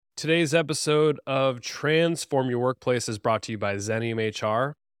Today's episode of Transform Your Workplace is brought to you by Xenium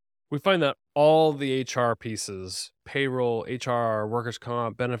HR. We find that all the HR pieces, payroll, HR, workers'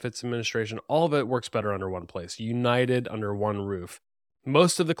 comp, benefits administration, all of it works better under one place, united under one roof.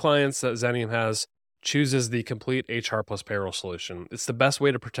 Most of the clients that Xenium has chooses the complete HR plus payroll solution. It's the best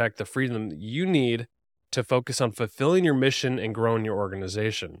way to protect the freedom that you need to focus on fulfilling your mission and growing your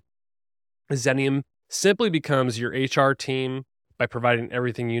organization. Xenium simply becomes your HR team by providing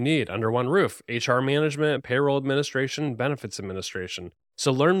everything you need under one roof: HR management, payroll administration, benefits administration.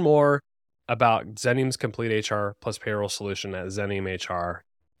 So learn more about Xenium's complete HR plus payroll solution at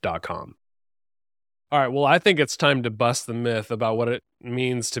xeniumhr.com. All right, well, I think it's time to bust the myth about what it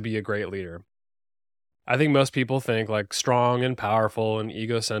means to be a great leader. I think most people think like strong and powerful and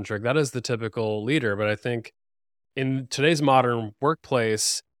egocentric. That is the typical leader. But I think in today's modern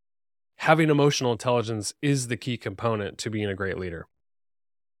workplace, having emotional intelligence is the key component to being a great leader.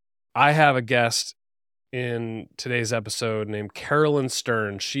 I have a guest in today's episode named Carolyn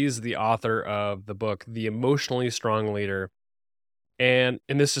Stern. She's the author of the book, The Emotionally Strong Leader. And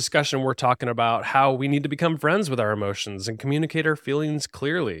in this discussion, we're talking about how we need to become friends with our emotions and communicate our feelings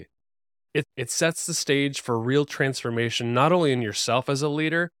clearly. It sets the stage for real transformation, not only in yourself as a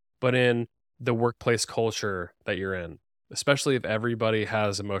leader, but in the workplace culture that you're in, especially if everybody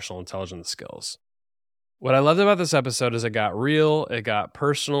has emotional intelligence skills. What I loved about this episode is it got real, it got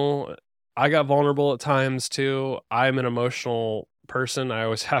personal. I got vulnerable at times too. I'm an emotional person. I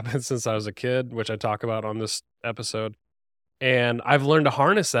always have been since I was a kid, which I talk about on this episode. And I've learned to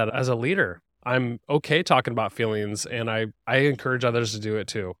harness that as a leader. I'm okay talking about feelings, and I encourage others to do it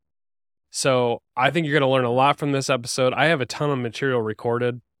too. So I think you're going to learn a lot from this episode. I have a ton of material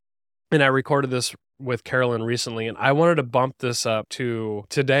recorded, and I recorded this with Carolyn recently, and I wanted to bump this up to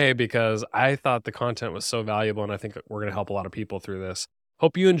today because I thought the content was so valuable, and I think we're going to help a lot of people through this.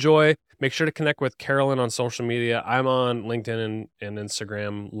 Hope you enjoy. Make sure to connect with Carolyn on social media. I'm on LinkedIn and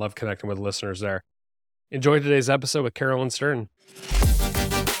Instagram. Love connecting with listeners there. Enjoy today's episode with Carolyn Stern.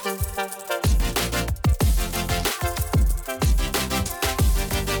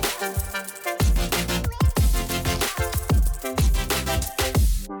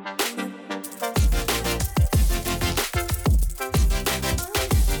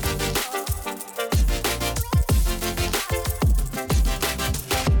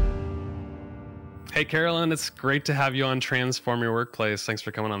 Hey, Carolyn, it's great to have you on Transform Your Workplace. Thanks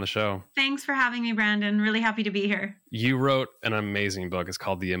for coming on the show. Thanks for having me, Brandon. Really happy to be here. You wrote an amazing book. It's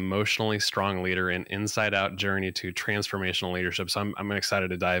called The Emotionally Strong Leader: An Inside Out Journey to Transformational Leadership. So I'm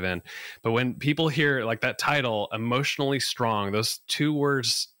excited to dive in. But when people hear like that title, emotionally strong, those two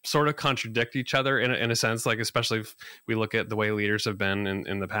words sort of contradict each other in a sense, like especially if we look at the way leaders have been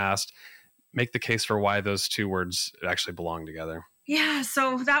in the past. Make the case for why those two words actually belong together. Yeah,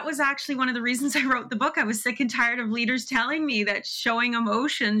 so that was actually one of the reasons I wrote the book. I was sick and tired of leaders telling me that showing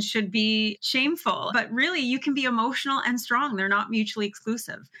emotions should be shameful. But really, you can be emotional and strong. They're not mutually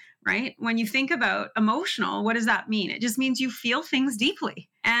exclusive, right? When you think about emotional, what does that mean? It just means you feel things deeply.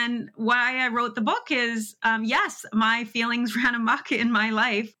 And why I wrote the book is, yes, my feelings ran amok in my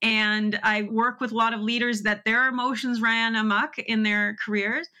life. And I work with a lot of leaders that their emotions ran amok in their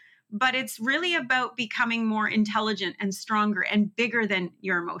careers. But it's really about becoming more intelligent and stronger and bigger than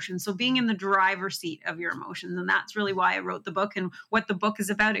your emotions. So being in the driver's seat of your emotions. And that's really why I wrote the book and what the book is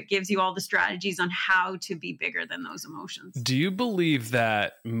about. It gives you all the strategies on how to be bigger than those emotions. Do you believe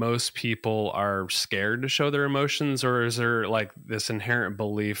that most people are scared to show their emotions, or is there like this inherent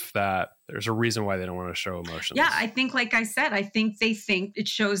belief that there's a reason why they don't want to show emotions? Yeah, I think, like I said, I think they think it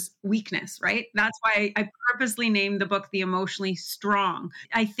shows weakness, right? That's why I purposely named the book The Emotionally Strong.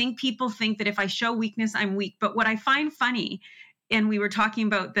 I think people think that if I show weakness, I'm weak. But what I find funny, and we were talking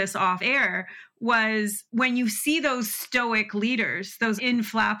about this off air, was when you see those stoic leaders, those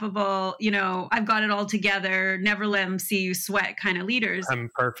inflappable, I've got it all together, never let them see you sweat kind of leaders. I'm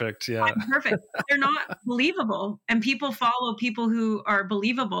perfect. Yeah. I'm perfect. They're not believable. And people follow people who are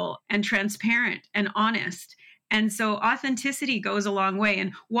believable and transparent and honest. And so authenticity goes a long way.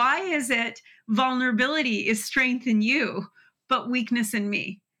 And why is it vulnerability is strength in you, but weakness in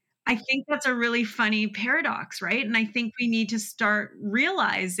me? I think that's a really funny paradox, right? And I think we need to start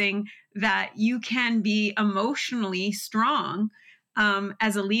realizing that you can be emotionally strong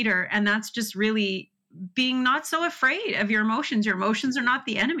as a leader. And that's just really being not so afraid of your emotions. Your emotions are not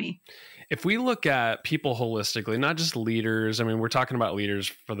the enemy. If we look at people holistically, not just leaders, I mean, we're talking about leaders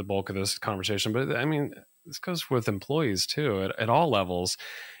for the bulk of this conversation, but I mean, this goes with employees too, at all levels.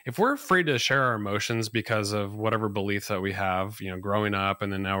 If we're afraid to share our emotions because of whatever belief that we have, growing up,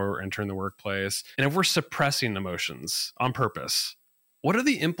 and then now we're entering the workplace, and if we're suppressing emotions on purpose, What are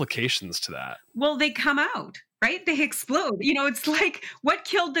the implications to that? Well, they come out, right? They explode. It's like what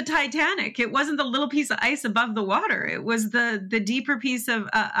killed the Titanic? It wasn't the little piece of ice above the water. It was the deeper piece of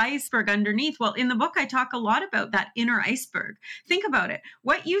iceberg underneath. Well, in the book, I talk a lot about that inner iceberg. Think about it.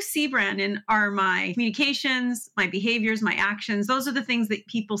 What you see, Brandon, are my communications, my behaviors, my actions. Those are the things that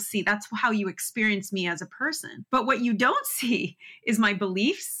people see. That's how you experience me as a person. But what you don't see is my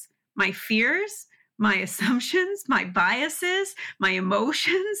beliefs, my fears, my assumptions, my biases, my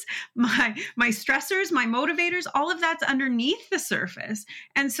emotions, my stressors, my motivators, all of that's underneath the surface.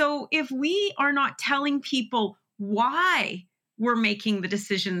 And so if we are not telling people why we're making the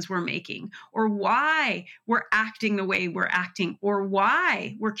decisions we're making, or why we're acting the way we're acting, or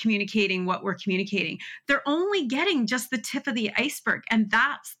why we're communicating what we're communicating, they're only getting just the tip of the iceberg. And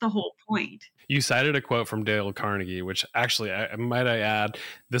that's the whole point. You cited a quote from Dale Carnegie, which actually, might I add,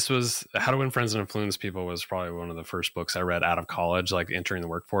 this was How to Win Friends and Influence People was probably one of the first books I read out of college, like entering the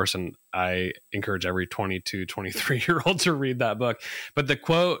workforce. And I encourage every 22, 23-year-old to read that book. But the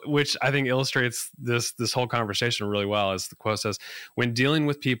quote, which I think illustrates this whole conversation really well, is the quote says, "When dealing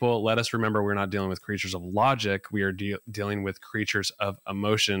with people, let us remember we're not dealing with creatures of logic. We are dealing with creatures of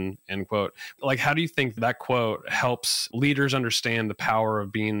emotion," end quote. Like, how do you think that quote helps leaders understand the power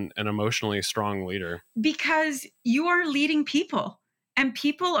of being an emotionally strong leader? Because you are leading people. And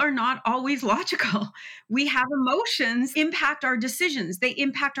people are not always logical. We have emotions impact our decisions. They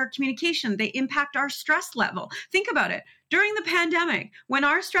impact our communication. They impact our stress level. Think about it. During the pandemic, when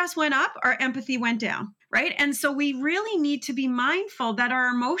our stress went up, our empathy went down, right? And so we really need to be mindful that our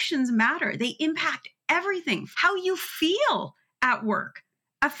emotions matter. They impact everything. How you feel at work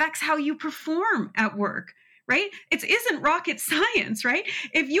affects how you perform at work. Right? It isn't rocket science, right?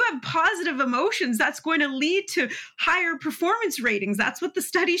 If you have positive emotions, that's going to lead to higher performance ratings. That's what the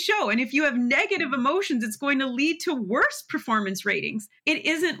studies show. And if you have negative emotions, it's going to lead to worse performance ratings. It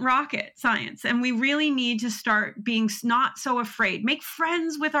isn't rocket science. And we really need to start being not so afraid. Make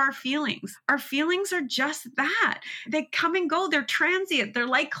friends with our feelings. Our feelings are just that. They come and go. They're transient. They're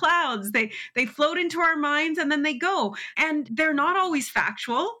like clouds. They float into our minds and then they go. And they're not always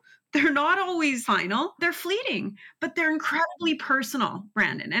factual. They're not always final. They're fleeting, but they're incredibly personal,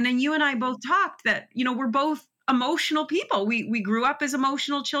 Brandon. And then you and I both talked that, we're both emotional people. We grew up as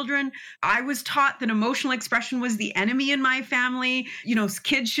emotional children. I was taught that emotional expression was the enemy in my family.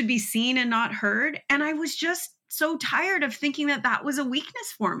 Kids should be seen and not heard. And I was just so tired of thinking that that was a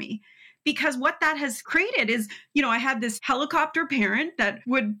weakness for me. Because what that has created is, I had this helicopter parent that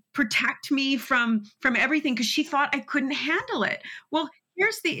would protect me from everything because she thought I couldn't handle it. Well,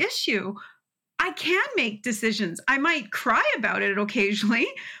 here's the issue. I can make decisions. I might cry about it occasionally,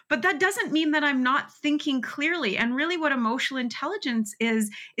 but that doesn't mean that I'm not thinking clearly. And really what emotional intelligence is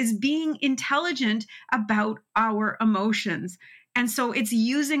being intelligent about our emotions. And so it's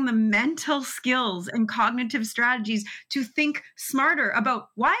using the mental skills and cognitive strategies to think smarter about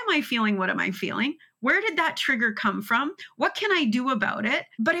why am I feeling what am I feeling? Where did that trigger come from? What can I do about it?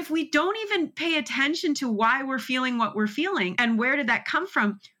 But if we don't even pay attention to why we're feeling what we're feeling and where did that come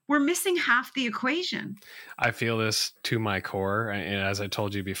from, we're missing half the equation. I feel this to my core. And as I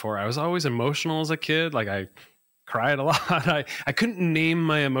told you before, I was always emotional as a kid. Like I cried a lot. I couldn't name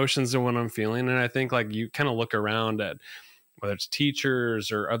my emotions and what I'm feeling. And I think like you kind of look around at whether it's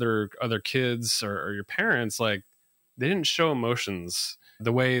teachers or other kids or your parents, like they didn't show emotions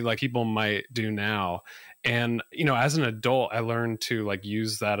the way like people might do now. And, as an adult, I learned to like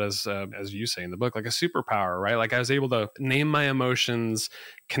use that as you say in the book, like a superpower, right? Like I was able to name my emotions,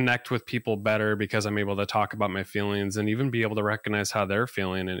 connect with people better because I'm able to talk about my feelings and even be able to recognize how they're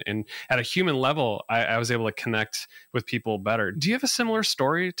feeling. And at a human level, I was able to connect with people better. Do you have a similar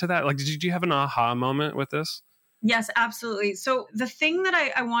story to that? Like, did you have an aha moment with this? Yes, absolutely. So the thing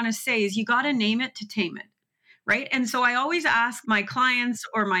that I want to say is you got to name it to tame it. Right. And so I always ask my clients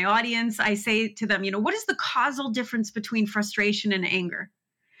or my audience, I say to them, what is the causal difference between frustration and anger?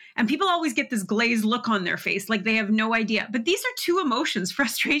 And people always get this glazed look on their face, like they have no idea. But these are two emotions,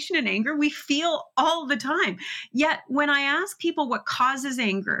 frustration and anger, we feel all the time. Yet when I ask people what causes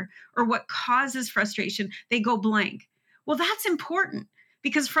anger or what causes frustration, they go blank. Well, that's important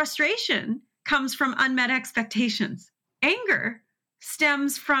because frustration comes from unmet expectations. Anger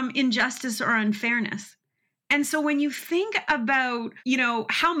stems from injustice or unfairness. And so when you think about,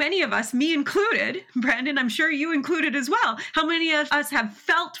 how many of us, me included, Brandon, I'm sure you included as well, how many of us have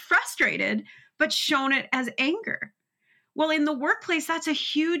felt frustrated, but shown it as anger? Well, in the workplace, that's a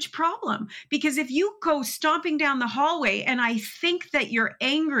huge problem because if you go stomping down the hallway and I think that you're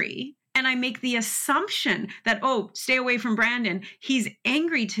angry and I make the assumption that, oh, stay away from Brandon, he's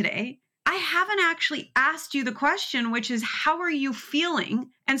angry today, I haven't actually asked you the question, which is, how are you feeling?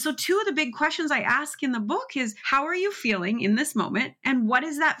 And so 2 of the big questions I ask in the book is, how are you feeling in this moment? And what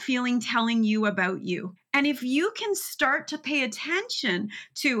is that feeling telling you about you? And if you can start to pay attention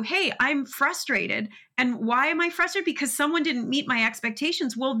to, hey, I'm frustrated. And why am I frustrated? Because someone didn't meet my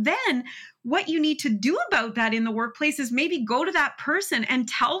expectations. Well, then what you need to do about that in the workplace is maybe go to that person and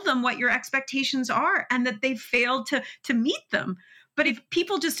tell them what your expectations are and that they failed to meet them. But if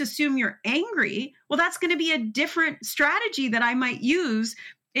people just assume you're angry, well, that's going to be a different strategy that I might use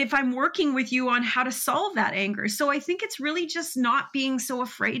if I'm working with you on how to solve that anger. So I think it's really just not being so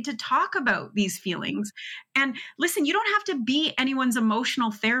afraid to talk about these feelings. And listen, you don't have to be anyone's emotional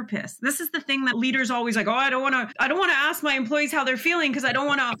therapist. This is the thing that leaders always like, oh, I don't want to ask my employees how they're feeling because I don't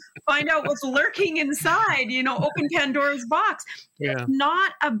want to find out what's lurking inside, open Pandora's box. Yeah. It's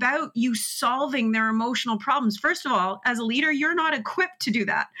not about you solving their emotional problems. First of all, as a leader, you're not equipped to do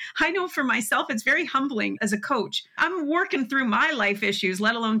that. I know for myself, it's very humbling as a coach. I'm working through my life issues,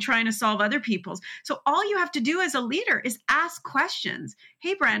 let alone trying to solve other people's. So all you have to do as a leader is ask questions.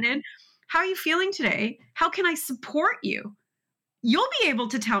 Hey, Brandon, how are you feeling today? How can I support you? You'll be able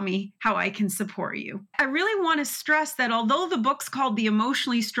to tell me how I can support you. I really want to stress that although the book's called The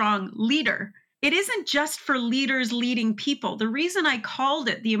Emotionally Strong Leader, it isn't just for leaders leading people. The reason I called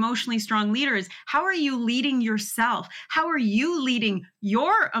it The Emotionally Strong Leader is, how are you leading yourself? How are you leading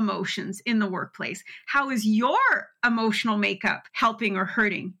your emotions in the workplace? How is your emotional makeup helping or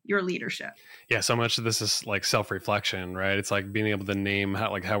hurting your leadership? Yeah, so much of this is like self-reflection, right? It's like being able to name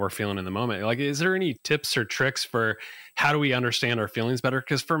how we're feeling in the moment. Like, is there any tips or tricks for how do we understand our feelings better?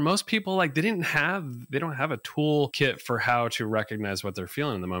 Because for most people, like they don't have a toolkit for how to recognize what they're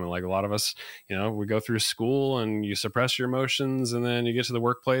feeling in the moment. Like a lot of us, we go through school and you suppress your emotions, and then you get to the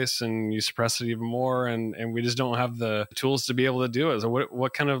workplace and you suppress it even more, and we just don't have the tools to be able to do it. So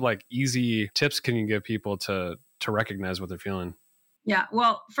what kind of like easy tips can you give people to recognize what they're feeling? Yeah.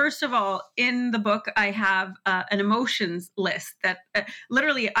 Well, first of all, in the book, I have an emotions list that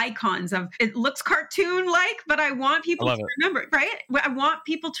literally icons of, it looks cartoon-like, but I want people to remember, right? I want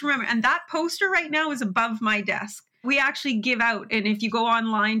people to remember. And that poster right now is above my desk. We actually give out, and if you go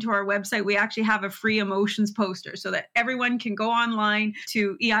online to our website, we actually have a free emotions poster so that everyone can go online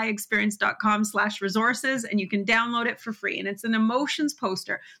to eiexperience.com/resources and you can download it for free. And it's an emotions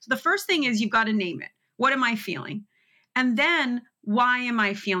poster. So the first thing is you've got to name it. What am I feeling? And then, why am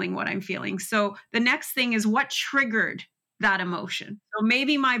I feeling what I'm feeling? So the next thing is, what triggered that emotion? So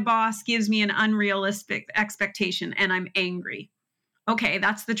maybe my boss gives me an unrealistic expectation and I'm angry. Okay,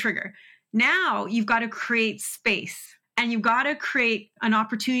 that's the trigger. Now you've got to create space and you've got to create an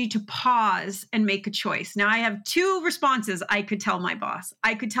opportunity to pause and make a choice. Now I have 2 responses I could tell my boss.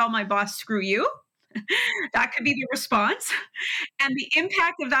 I could tell my boss, screw you. That could be the response. And the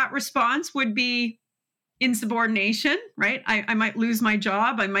impact of that response would be insubordination, right? I might lose my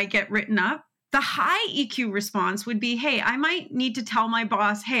job. I might get written up. The high EQ response would be, hey, I might need to tell my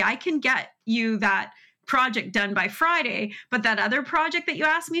boss, hey, I can get you that project done by Friday, but that other project that you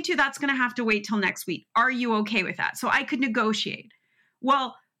asked me to, that's going to have to wait till next week. Are you okay with that? So I could negotiate.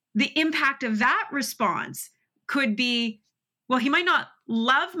 Well, the impact of that response could be, well, he might not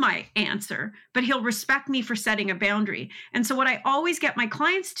love my answer, but he'll respect me for setting a boundary. And so what I always get my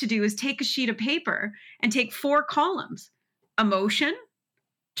clients to do is take a sheet of paper and take 4 columns: emotion,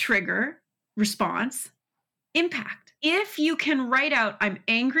 trigger, response, impact. If you can write out, I'm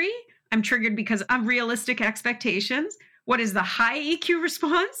angry, I'm triggered because of unrealistic expectations. What is the high EQ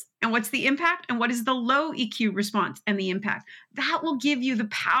response and what's the impact? And what is the low EQ response and the impact? That will give you the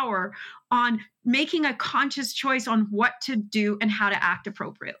power on making a conscious choice on what to do and how to act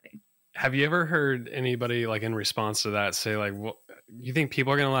appropriately. Have you ever heard anybody like in response to that say like, well, you think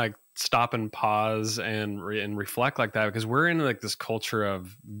people are going to like stop and pause and reflect like that? Because we're in like this culture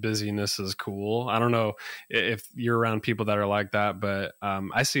of busyness is cool. I don't know if you're around people that are like that, but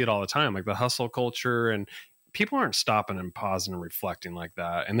I see it all the time, like the hustle culture, and people aren't stopping and pausing and reflecting like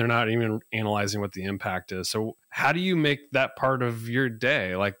that. And they're not even analyzing what the impact is. So how do you make that part of your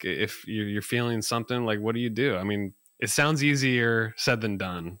day? Like if you're feeling something, like what do you do? I mean, it sounds easier said than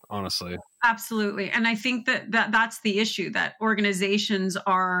done, honestly. Absolutely. And I think that's the issue that organizations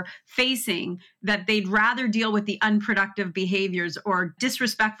are facing, that they'd rather deal with the unproductive behaviors or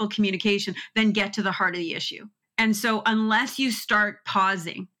disrespectful communication than get to the heart of the issue. And so unless you start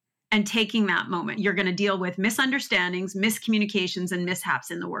pausing and taking that moment, you're going to deal with misunderstandings, miscommunications, and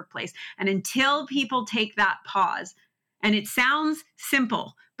mishaps in the workplace. And until people take that pause, and it sounds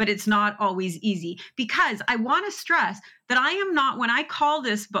simple, but it's not always easy. Because I want to stress that I am not, when I call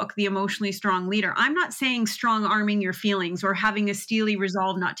this book The Emotionally Strong Leader, I'm not saying strong arming your feelings or having a steely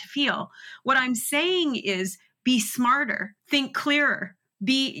resolve not to feel. What I'm saying is be smarter, think clearer,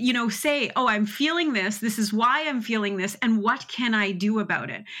 say, oh, I'm feeling this. This is why I'm feeling this. And what can I do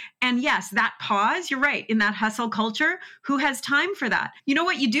about it? And yes, that pause, you're right. In that hustle culture, who has time for that? You know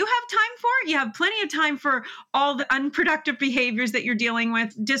what you do have time for? You have plenty of time for all the unproductive behaviors that you're dealing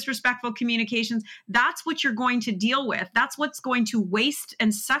with, disrespectful communications. That's what you're going to deal with. That's what's going to waste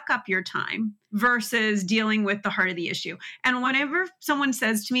and suck up your time versus dealing with the heart of the issue. And whenever someone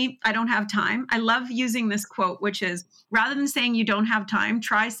says to me, I don't have time, I love using this quote, which is, rather than saying you don't have time,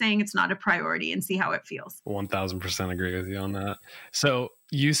 try saying it's not a priority and see how it feels. 1000% agree with you on that. So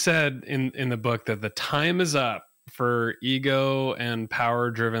you said in the book that the time is up for ego and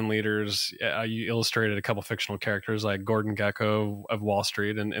power-driven leaders. You illustrated a couple fictional characters like Gordon Gekko of Wall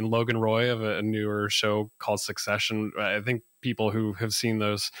Street and Logan Roy of a newer show called Succession. I think people who have seen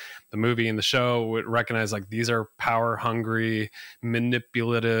the movie and the show would recognize like these are power-hungry,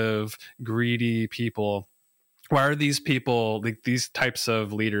 manipulative, greedy people. Why are these people, like these types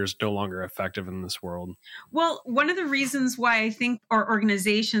of leaders, no longer effective in this world? Well, one of the reasons why I think our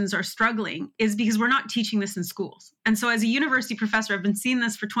organizations are struggling is because we're not teaching this in schools. And so as a university professor, I've been seeing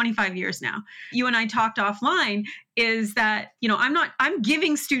this for 25 years now. You and I talked offline is that, I'm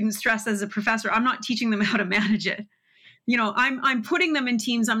giving students stress as a professor. I'm not teaching them how to manage it. I'm putting them in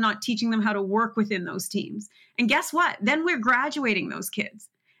teams. I'm not teaching them how to work within those teams. And guess what? Then we're graduating those kids.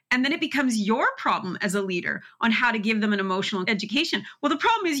 And then it becomes your problem as a leader on how to give them an emotional education. Well, the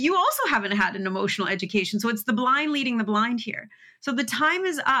problem is you also haven't had an emotional education. So it's the blind leading the blind here. So the time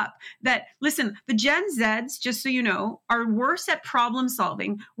is up that, listen, the Gen Zs, just so you know, are worse at problem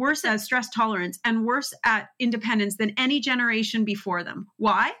solving, worse at stress tolerance, and worse at independence than any generation before them.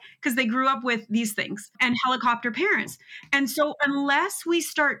 Why? Because they grew up with these things and helicopter parents. And so unless we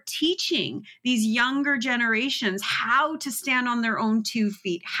start teaching these younger generations how to stand on their own 2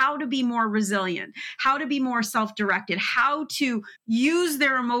 feet, how to be more resilient, how to be more self-directed, how to use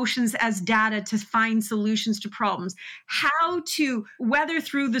their emotions as data to find solutions to problems, how to weather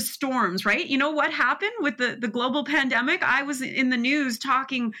through the storms, right? You know what happened with the global pandemic? I was in the news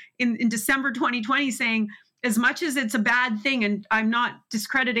talking in December 2020 saying, as much as it's a bad thing, and I'm not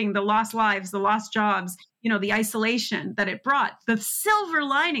discrediting the lost lives, the lost jobs, the isolation that it brought, the silver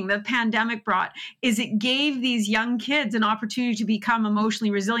lining the pandemic brought is it gave these young kids an opportunity to become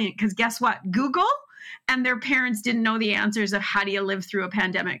emotionally resilient. Because guess what? Google and their parents didn't know the answers of how do you live through a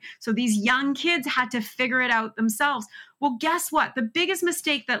pandemic. So these young kids had to figure it out themselves. Well, guess what? The biggest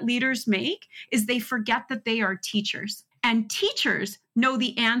mistake that leaders make is they forget that they are teachers. And teachers know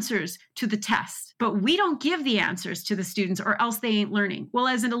the answers to the test, but we don't give the answers to the students or else they ain't learning. Well,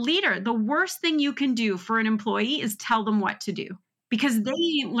 as a leader, the worst thing you can do for an employee is tell them what to do, because they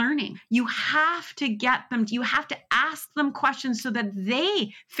ain't learning. You have to get them, you have to ask them questions so that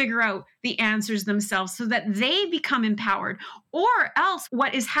they figure out the answers themselves, so that they become empowered. Or else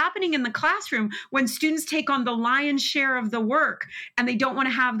what is happening in the classroom when students take on the lion's share of the work and they don't want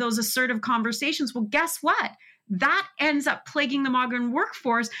to have those assertive conversations, well, guess what? That ends up plaguing the modern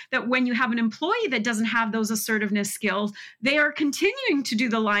workforce, that when you have an employee that doesn't have those assertiveness skills, they are continuing to do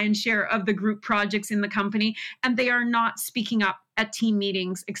the lion's share of the group projects in the company, and they are not speaking up at team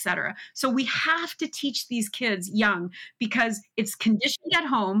meetings, et cetera. So we have to teach these kids young, because it's conditioned at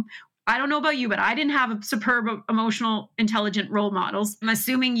home. I don't know about you, but I didn't have a superb, emotional, intelligent role models. I'm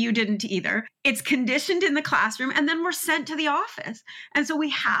assuming you didn't either. It's conditioned in the classroom, and then we're sent to the office. And so we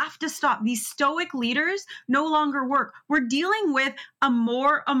have to stop. These stoic leaders no longer work. We're dealing with a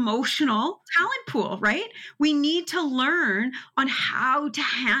more emotional talent pool, right? We need to learn on how to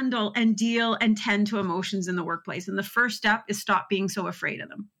handle and deal and tend to emotions in the workplace. And the first step is stop being so afraid of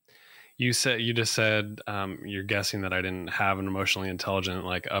them. You just said you're guessing that I didn't have an emotionally intelligent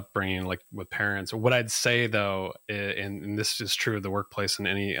upbringing with parents. What I'd say though, and this is true of the workplace and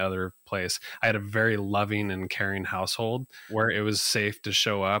any other place, I had a very loving and caring household where it was safe to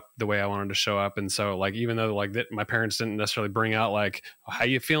show up the way I wanted to show up. And so even though my parents didn't necessarily bring out how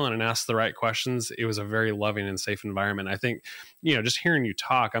you feeling and ask the right questions, it was a very loving and safe environment. I think just hearing you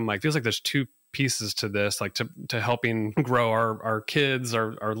talk, I'm feels like there's two pieces to this, to helping grow our kids,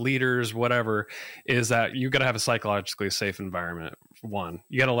 our leaders, whatever, is that you got to have a psychologically safe environment. One,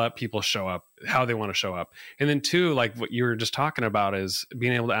 you got to let people show up how they want to show up. And then two, what you were just talking about is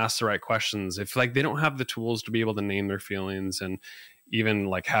being able to ask the right questions. If they don't have the tools to be able to name their feelings and even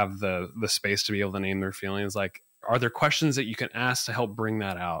have the space to be able to name their feelings, are there questions that you can ask to help bring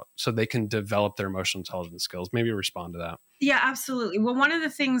that out so they can develop their emotional intelligence skills? Maybe respond to that. Yeah, absolutely. Well, one of the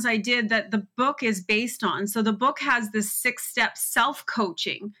things I did that the book is based on, so the book has this 6-step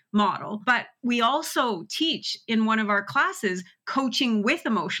self-coaching model, but we also teach in one of our classes coaching with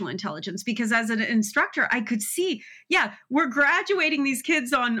emotional intelligence, because as an instructor, I could see, yeah, we're graduating these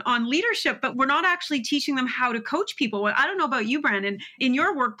kids on leadership, but we're not actually teaching them how to coach people. Well, I don't know about you, Brandon, in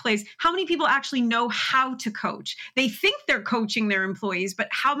your workplace, how many people actually know how to coach? They think they're coaching their employees, but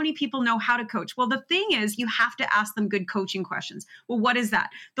how many people know how to coach? Well, the thing is, you have to ask them good coaching questions. Well, what is that?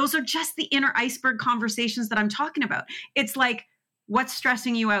 Those are just the inner iceberg conversations that I'm talking about. It's like, what's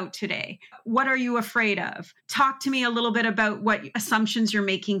stressing you out today? What are you afraid of? Talk to me a little bit about what assumptions you're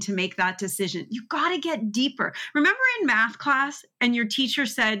making to make that decision. You got to get deeper. Remember in math class and your teacher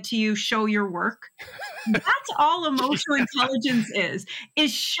said to you, show your work? That's all emotional intelligence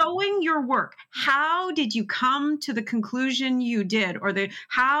is showing your work. How did you come to the conclusion you did, or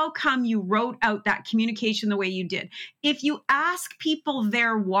how come you wrote out that communication the way you did? If you ask people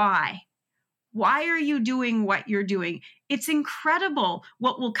their why are you doing what you're doing? It's incredible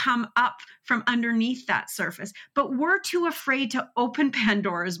what will come up from underneath that surface. But we're too afraid to open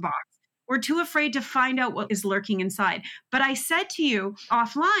Pandora's box. We're too afraid to find out what is lurking inside. But I said to you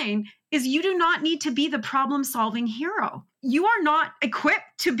offline is you do not need to be the problem-solving hero. You are not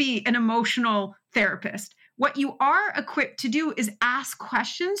equipped to be an emotional therapist. What you are equipped to do is ask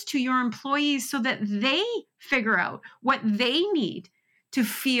questions to your employees so that they figure out what they need to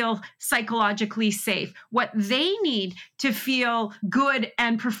feel psychologically safe, what they need to feel good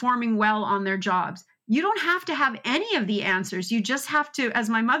and performing well on their jobs. You don't have to have any of the answers. You just have to, as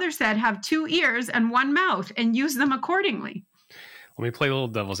my mother said, have 2 ears and 1 mouth and use them accordingly. Let me play a little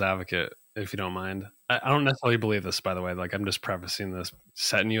devil's advocate, if you don't mind. I don't necessarily believe this, by the way. Like, I'm just prefacing this,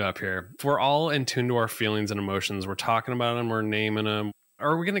 setting you up here. If we're all in tune to our feelings and emotions, we're talking about them, we're naming them.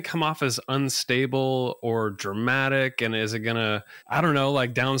 Are we going to come off as unstable or dramatic? And is it going to, I don't know,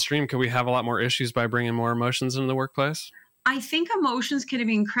 like downstream, could we have a lot more issues by bringing more emotions into the workplace? I think emotions can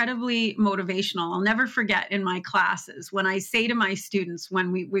be incredibly motivational. I'll never forget in my classes when I say to my students,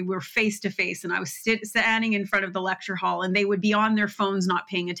 when we were face to face and I was standing in front of the lecture hall and they would be on their phones not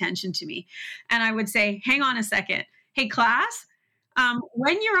paying attention to me. And I would say, hang on a second. Hey, class,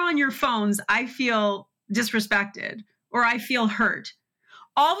 when you're on your phones, I feel disrespected or I feel hurt.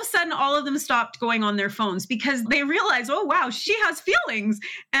 All of a sudden, all of them stopped going on their phones because they realized, oh, wow, she has feelings.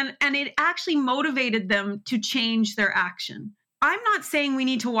 And it actually motivated them to change their action. I'm not saying we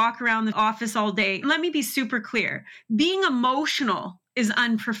need to walk around the office all day. Let me be super clear. Being emotional is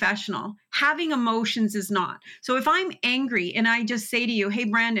unprofessional. Having emotions is not. So if I'm angry and I just say to you, hey,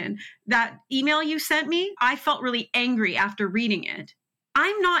 Brandon, that email you sent me, I felt really angry after reading it.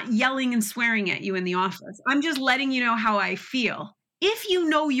 I'm not yelling and swearing at you in the office. I'm just letting you know how I feel. If you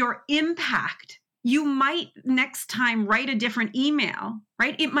know your impact, you might next time write a different email,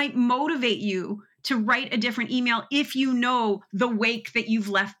 right? It might motivate you to write a different email if you know the wake that you've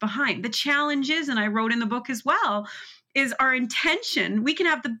left behind. The challenge is, and I wrote in the book as well, is our intention. We can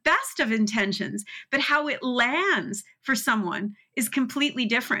have the best of intentions, but how it lands for someone is completely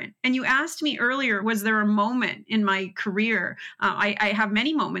different. And you asked me earlier, was there a moment in my career? I have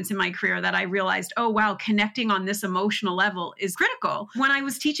many moments in my career that I realized, oh, wow, connecting on this emotional level is critical. When I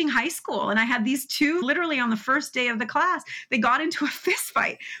was teaching high school and I had these two, literally on the first day of the class, they got into a fist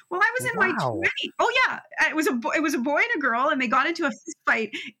fight. Well, I was in my 20s. Oh yeah, it was a boy and a girl and they got into a fist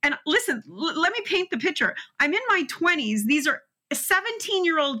fight. And listen, let me paint the picture. I'm in my 20s. These are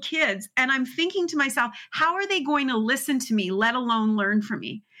 17-year-old kids. And I'm thinking to myself, how are they going to listen to me, let alone learn from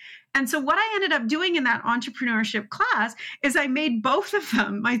me? And so what I ended up doing in that entrepreneurship class is I made both of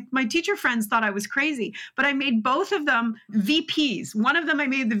them, my teacher friends thought I was crazy, but I made both of them VPs. One of them, I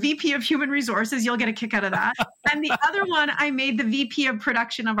made the VP of Human Resources. You'll get a kick out of that. And the other one, I made the VP of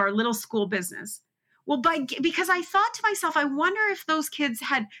production of our little school business. Well, because I thought to myself, I wonder if those kids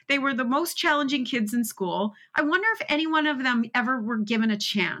they were the most challenging kids in school. I wonder if any one of them ever were given a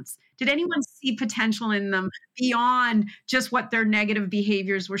chance. Did anyone see potential in them beyond just what their negative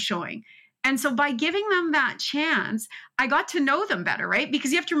behaviors were showing? And so by giving them that chance, I got to know them better, right?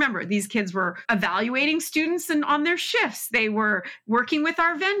 Because you have to remember, these kids were evaluating students and on their shifts. They were working with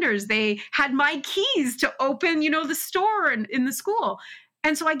our vendors. They had my keys to open, the store in the school.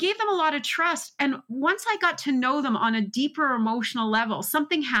 And so I gave them a lot of trust. And once I got to know them on a deeper emotional level,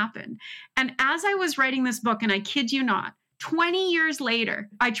 something happened. And as I was writing this book, and I kid you not, 20 years later,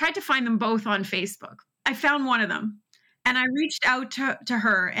 I tried to find them both on Facebook. I found one of them and I reached out to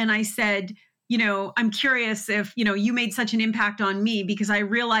her and I said, I'm curious if, you made such an impact on me, because I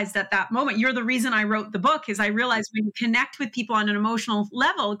realized at that moment, you're the reason I wrote the book, is I realized when you connect with people on an emotional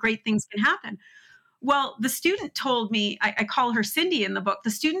level, great things can happen. Well, the student told me, I call her Cindy in the book.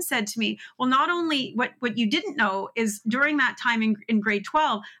 The student said to me, well, not only what you didn't know is during that time in grade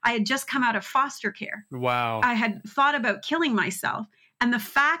 12, I had just come out of foster care. Wow. I had thought about killing myself. And the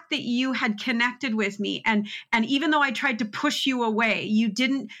fact that you had connected with me, and even though I tried to push you away,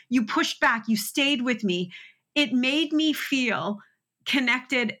 you pushed back, you stayed with me. It made me feel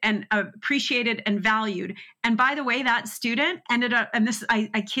connected and appreciated and valued. And by the way, that student ended up, and this,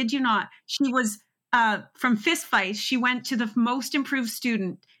 I kid you not, she was from Fist Fights. She went to the most improved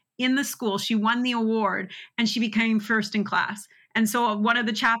student in the school. She won the award and she became first in class. And so one of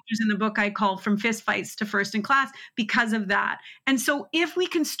the chapters in the book I call From Fist Fights to First in Class because of that. And so if we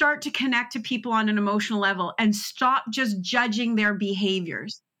can start to connect to people on an emotional level and stop just judging their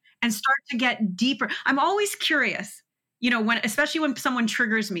behaviors and start to get deeper. I'm always curious, especially when someone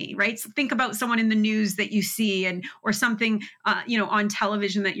triggers me, right? So think about someone in the news that you see or something, on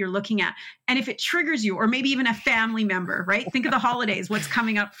television that you're looking at. And if it triggers you, or maybe even a family member, right? Think of the holidays, what's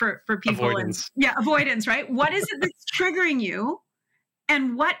coming up for people. Avoidance. Avoidance, right? What is it that's triggering you?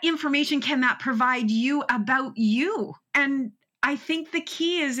 And what information can that provide you about you? And I think the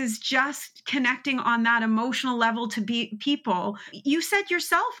key is just connecting on that emotional level to people. You said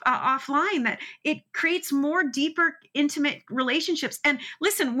yourself offline that it creates more deeper, intimate relationships. And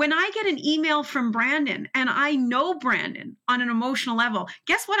listen, when I get an email from Brandon and I know Brandon on an emotional level,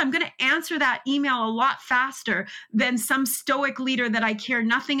 guess what? I'm going to answer that email a lot faster than some stoic leader that I care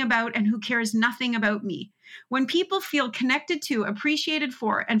nothing about and who cares nothing about me. When people feel connected to, appreciated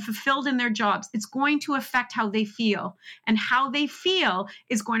for, and fulfilled in their jobs, it's going to affect how they feel. And how they feel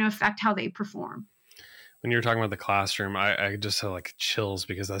is going to affect how they perform. When you were talking about the classroom, I just had like chills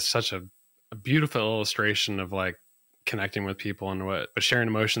because that's such a beautiful illustration of like connecting with people and what sharing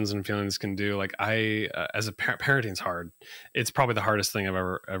emotions and feelings can do. Like as a parenting's hard. It's probably the hardest thing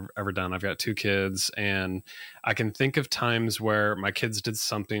I've ever done. I've got 2 kids and I can think of times where my kids did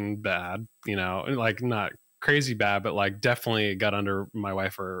something bad, like not crazy bad, but like definitely got under my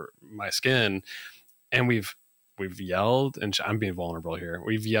wife or my skin. And we've yelled, and I'm being vulnerable here.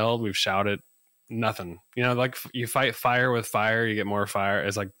 We've yelled, we've shouted, nothing. Like you fight fire with fire, you get more fire.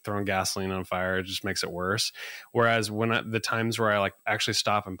 It's like throwing gasoline on fire. It just makes it worse. Whereas the times where I like actually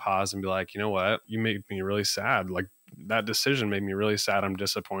stop and pause and be like, you know what, you made me really sad. Like that decision made me really sad. I'm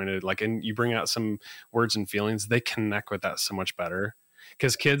disappointed. Like, and you bring out some words and feelings, they connect with that so much better.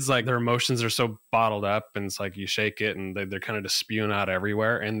 Because kids, like their emotions are so bottled up, and it's like you shake it and they're kind of just spewing out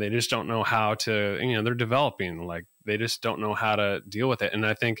everywhere, and they just don't know how to, they're developing, like they just don't know how to deal with it. And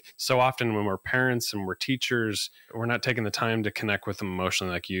I think so often when we're parents and we're teachers, we're not taking the time to connect with them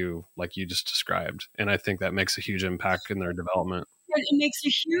emotionally like you just described. And I think that makes a huge impact in their development. It makes a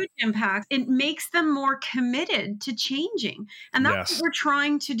huge impact. It makes them more committed to changing. And that's what we're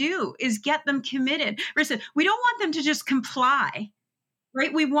trying to do, is get them committed. Listen, we don't want them to just comply.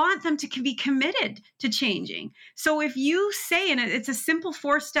 Right? We want them to be committed to changing. So if you say, and it's a simple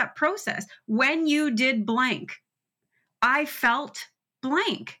 4-step process, when you did blank, I felt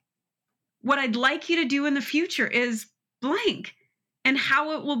blank. What I'd like you to do in the future is blank. And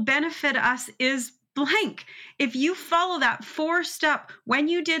how it will benefit us is blank. If you follow that 4-step, when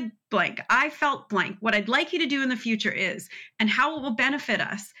you did blank, I felt blank. What I'd like you to do in the future is, and how it will benefit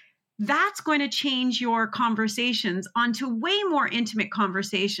us, that's going to change your conversations onto way more intimate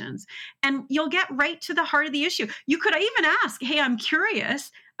conversations. And you'll get right to the heart of the issue. You could even ask, hey, I'm curious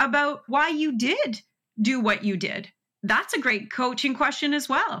about why you did do what you did. That's a great coaching question as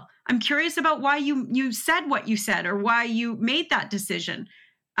well. I'm curious about why you said what you said, or why you made that decision.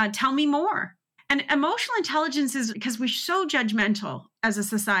 Tell me more. And emotional intelligence is, because we're so judgmental as a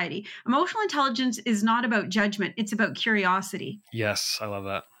society, emotional intelligence is not about judgment. It's about curiosity. Yes, I love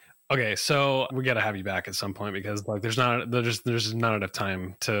that. Okay, so we got to have you back at some point, because like there's not enough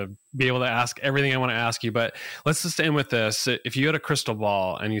time to be able to ask everything I want to ask you. But let's just end with this. If you had a crystal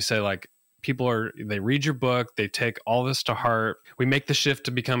ball and you say like they read your book, they take all this to heart, we make the shift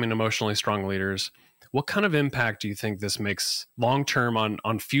to becoming emotionally strong leaders, what kind of impact do you think this makes long-term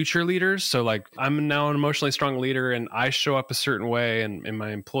on future leaders? So like I'm now an emotionally strong leader and I show up a certain way, and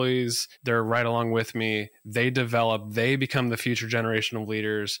my employees, they're right along with me. They develop, they become the future generation of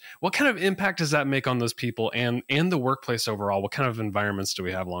leaders. What kind of impact does that make on those people and the workplace overall? What kind of environments do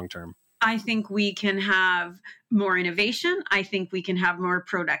we have long-term? I think we can have more innovation. I think we can have more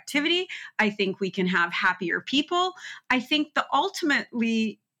productivity. I think we can have happier people. I think that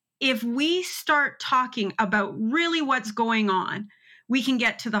ultimately, if we start talking about really what's going on, we can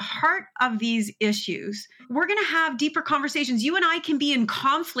get to the heart of these issues. We're going to have deeper conversations. You and I can be in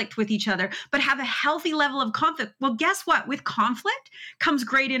conflict with each other, but have a healthy level of conflict. Well, guess what? With conflict comes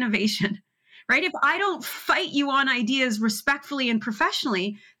great innovation, right? If I don't fight you on ideas respectfully and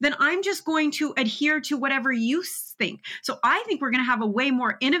professionally, then I'm just going to adhere to whatever you think. So I think we're going to have a way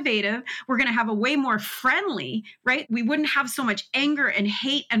more innovative, we're going to have a way more friendly, right? We wouldn't have so much anger and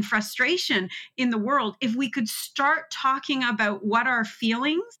hate and frustration in the world if we could start talking about what our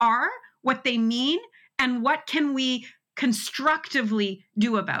feelings are, what they mean, and what can we constructively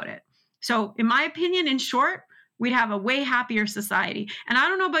do about it. So in my opinion, in short, we'd have a way happier society. And I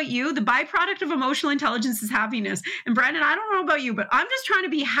don't know about you, the byproduct of emotional intelligence is happiness. And Brandon, I don't know about you, but I'm just trying to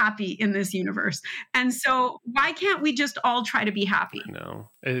be happy in this universe. And so why can't we just all try to be happy? No,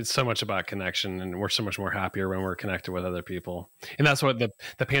 it's so much about connection, and we're so much more happier when we're connected with other people. And that's what the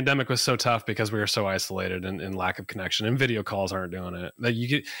pandemic was so tough, because we were so isolated and lack of connection, and video calls aren't doing it. Like, you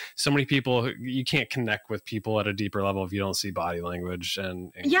get so many people, you can't connect with people at a deeper level if you don't see body language.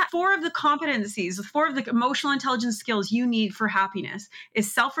 And yeah, 4 of the competencies, 4 of the emotional intelligence skills you need for happiness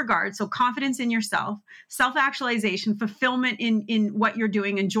is self-regard, so confidence in yourself, self-actualization, fulfillment in what you're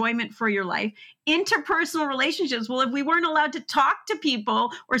doing, enjoyment for your life, interpersonal relationships. Well, if we weren't allowed to talk to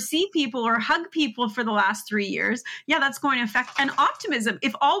people or see people or hug people for the last 3 years, yeah, that's going to affect. And optimism,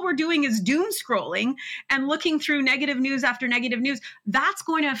 if all we're doing is doom scrolling and looking through negative news after negative news, that's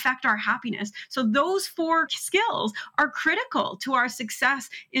going to affect our happiness. So those 4 skills are critical to our success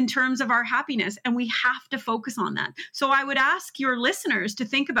in terms of our happiness, and we have to focus on that. So I would ask your listeners to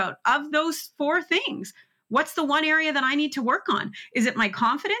think about, of those 4 things, what's the one area that I need to work on? Is it my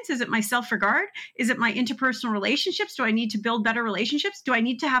confidence? Is it my self-regard? Is it my interpersonal relationships? Do I need to build better relationships? Do I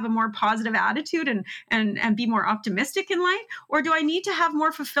need to have a more positive attitude and be more optimistic in life? Or do I need to have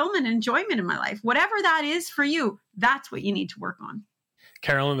more fulfillment and enjoyment in my life? Whatever that is for you, that's what you need to work on.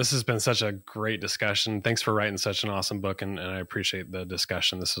 Carolyn, this has been such a great discussion. Thanks for writing such an awesome book, and I appreciate the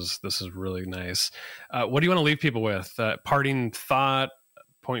discussion. This is really nice. What do you want to leave people with? Parting thought,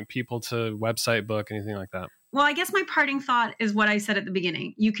 point people to website, book, anything like that? Well, I guess my parting thought is what I said at the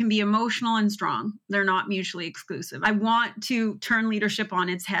beginning. You can be emotional and strong. They're not mutually exclusive. I want to turn leadership on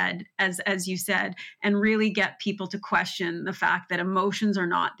its head, as you said, and really get people to question the fact that emotions are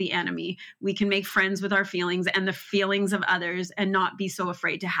not the enemy. We can make friends with our feelings and the feelings of others, and not be so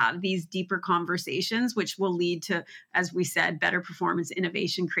afraid to have these deeper conversations, which will lead to, as we said, better performance,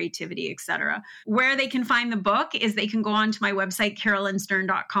 innovation, creativity, etc. Where they can find the book is they can go on to my website,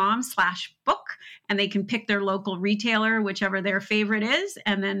 carolynstern.com/book, and they can pick their local retailer, whichever their favorite is,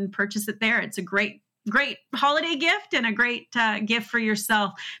 and then purchase it there. It's a great holiday gift and a great gift for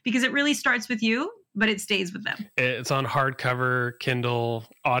yourself, because it really starts with you, but it stays with them. It's on hardcover, Kindle,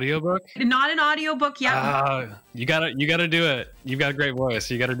 audiobook. Not an audiobook yet. You gotta do it. You've got a great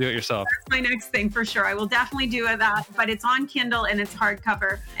voice. You got to do it yourself. That's my next thing for sure. I will definitely do that, but it's on Kindle and it's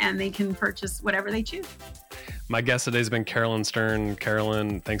hardcover, and they can purchase whatever they choose. My guest today has been Carolyn Stern.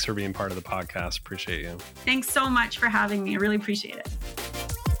 Carolyn, thanks for being part of the podcast. Appreciate you. Thanks so much for having me. I really appreciate it.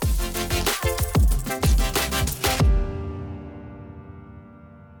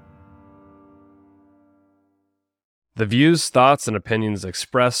 The views, thoughts, and opinions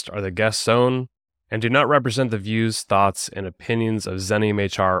expressed are the guest's own and do not represent the views, thoughts, and opinions of Xenium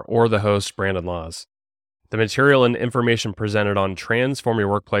HR or the host, Brandon Laws. The material and information presented on Transform Your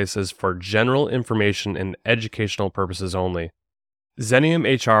Workplace is for general information and educational purposes only. Xenium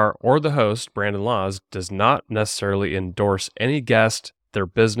HR or the host, Brandon Laws, does not necessarily endorse any guest, their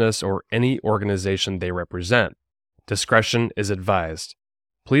business, or any organization they represent. Discretion is advised.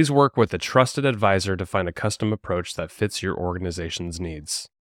 Please work with a trusted advisor to find a custom approach that fits your organization's needs.